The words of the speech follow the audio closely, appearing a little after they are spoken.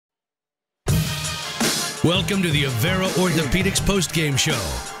Welcome to the Avera Orthopedics postgame show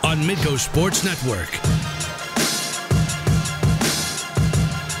on Midco Sports Network.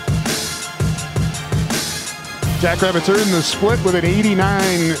 Jackrabbits earned the split with an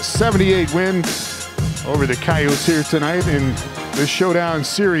 89-78 win over the Coyotes here tonight in this Showdown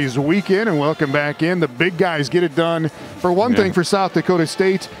Series weekend. And welcome back in. The big guys get it done. For one thing, for South Dakota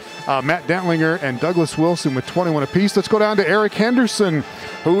State, Matt Dentlinger and Douglas Wilson with 21 apiece. Let's go down to Eric Henderson,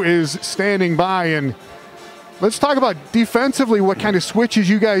 who is standing by. And let's talk about defensively, what kind of switches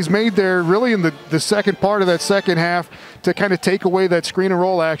you guys made there really in the second part of that second half to kind of take away that screen and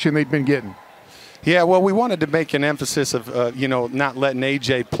roll action they'd been getting. Yeah, well, we wanted to make an emphasis of, not letting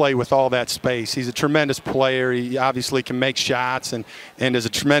AJ play with all that space. He's a tremendous player. He obviously can make shots and is a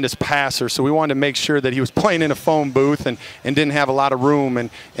tremendous passer. So we wanted to make sure that he was playing in a phone booth and didn't have a lot of room.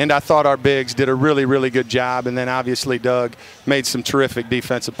 And I thought our bigs did a really, really good job. And then obviously Doug made some terrific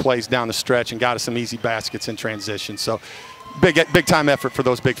defensive plays down the stretch and got us some easy baskets in transition. So big time effort for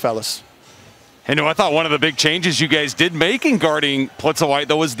those big fellas. And I thought one of the big changes you guys did make in guarding Plitzowite,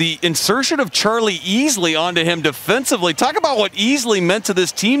 though, was the insertion of Charlie Easley onto him defensively. Talk about what Easley meant to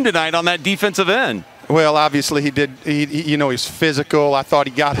this team tonight on that defensive end. Well, obviously he did. He's physical. I thought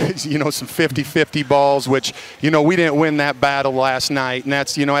he got, some 50-50 balls, which, we didn't win that battle last night. And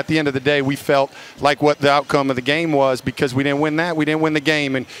that's, at the end of the day, we felt like what the outcome of the game was because we didn't win that. We didn't win the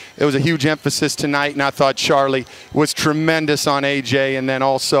game. And it was a huge emphasis tonight. And I thought Charlie was tremendous on AJ and then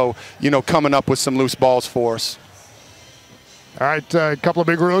also, coming up with some loose balls for us. All right, a couple of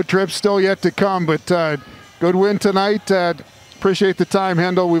big road trips still yet to come, but good win tonight. Appreciate the time,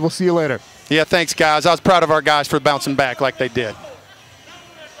 Hendel. We will see you later. Yeah, thanks, guys. I was proud of our guys for bouncing back like they did.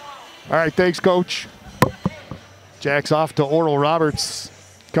 All right, thanks, Coach. Jack's off to Oral Roberts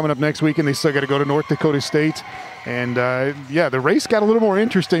coming up next week, and they still got to go to North Dakota State. And, the race got a little more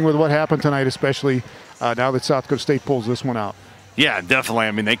interesting with what happened tonight, especially now that South Dakota State pulls this one out. Yeah, definitely.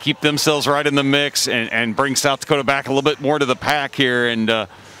 I mean, they keep themselves right in the mix and bring South Dakota back a little bit more to the pack here. And,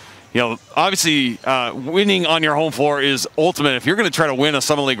 obviously winning on your home floor is ultimate. If you're going to try to win a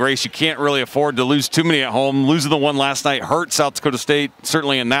Summer League race, you can't really afford to lose too many at home. Losing the one last night hurt South Dakota State,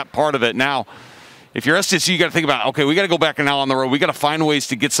 certainly in that part of it. Now, if you're SDSU, you got to think about, okay, we got to go back now on the road. We got to find ways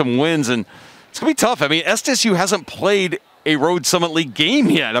to get some wins, and it's going to be tough. I mean, SDSU hasn't played a Road Summit League game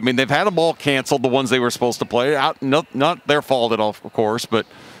yet. I mean, they've had them all canceled, the ones they were supposed to play. Not their fault at all, of course, but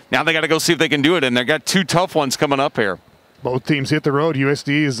now they got to go see if they can do it, and they've got two tough ones coming up here. Both teams hit the road.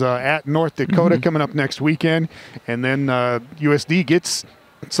 USD is at North Dakota coming up next weekend. And then USD gets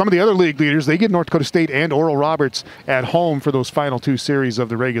some of the other league leaders. They get North Dakota State and Oral Roberts at home for those final two series of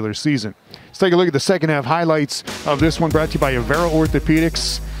the regular season. Let's take a look at the second half highlights of this one, brought to you by Avera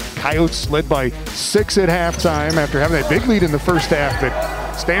Orthopedics. Coyotes led by 6 at halftime after having that big lead in the first half.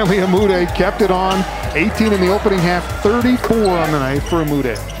 But Stanley Amude kept it on. 18 in the opening half, 34 on the night for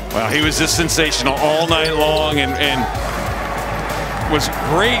Amude. Well, he was just sensational all night long and was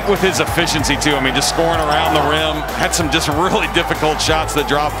great with his efficiency, too. I mean, just scoring around the rim. Had some just really difficult shots that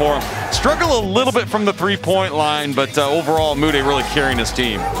dropped for him. Struggled a little bit from the three-point line, but overall, Moody really carrying his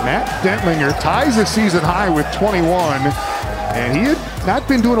team. Matt Dentlinger ties the season high with 21, and he had not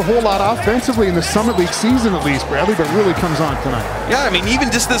been doing a whole lot offensively in the Summit League season, at least, Bradley, but really comes on tonight. Yeah, I mean,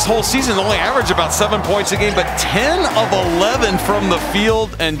 even just this whole season, only averaged about 7 points a game, but 10 of 11 from the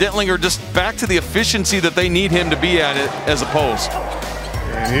field, and Dentlinger just back to the efficiency that they need him to be at it as a post.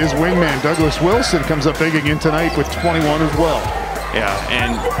 And his wingman, Douglas Wilson, comes up big again tonight with 21 as well. Yeah,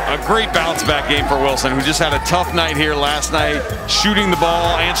 and a great bounce-back game for Wilson, who just had a tough night here last night, shooting the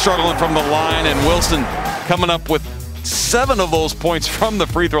ball and struggling from the line, and Wilson coming up with 7 of those points from the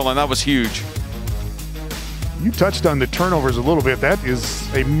free throw line. That was huge. You touched on the turnovers a little bit. That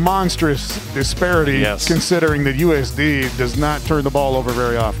is a monstrous disparity, considering that USD does not turn the ball over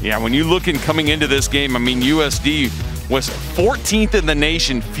very often. Yeah, when you look in coming into this game, I mean, USD was 14th in the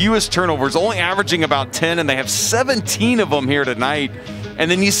nation, fewest turnovers, only averaging about 10, and they have 17 of them here tonight. And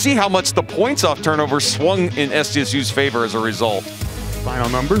then you see how much the points off turnovers swung in SDSU's favor as a result. Final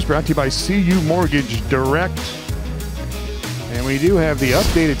numbers brought to you by CU Mortgage Direct. And we do have the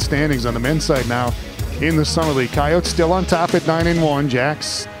updated standings on the men's side now in the Summer League. Coyotes still on top at 9-1.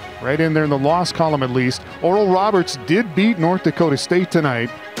 Jacks right in there in the loss column at least. Oral Roberts did beat North Dakota State tonight.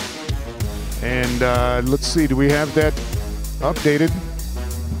 And let's see, do we have that updated?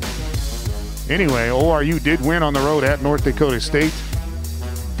 Anyway, ORU did win on the road at North Dakota State.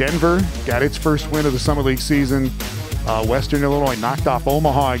 Denver got its first win of the Summer League season. Western Illinois knocked off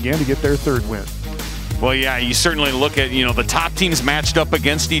Omaha again to get their third win. Well, yeah, you certainly look at, the top teams matched up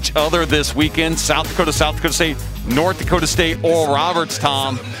against each other this weekend. South Dakota State, North Dakota State, Oral Roberts,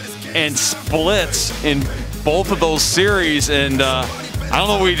 Tom. and splits in both of those series, and I don't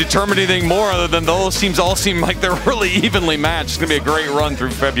know if we determined anything more other than those teams all seem like they're really evenly matched. It's going to be a great run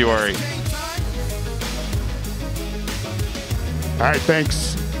through February. All right,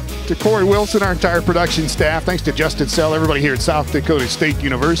 thanks to Corey Wilson, our entire production staff. Thanks to Justin Sell, everybody here at South Dakota State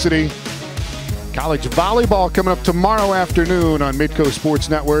University. College volleyball coming up tomorrow afternoon on Midco Sports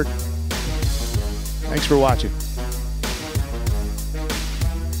Network. Thanks for watching.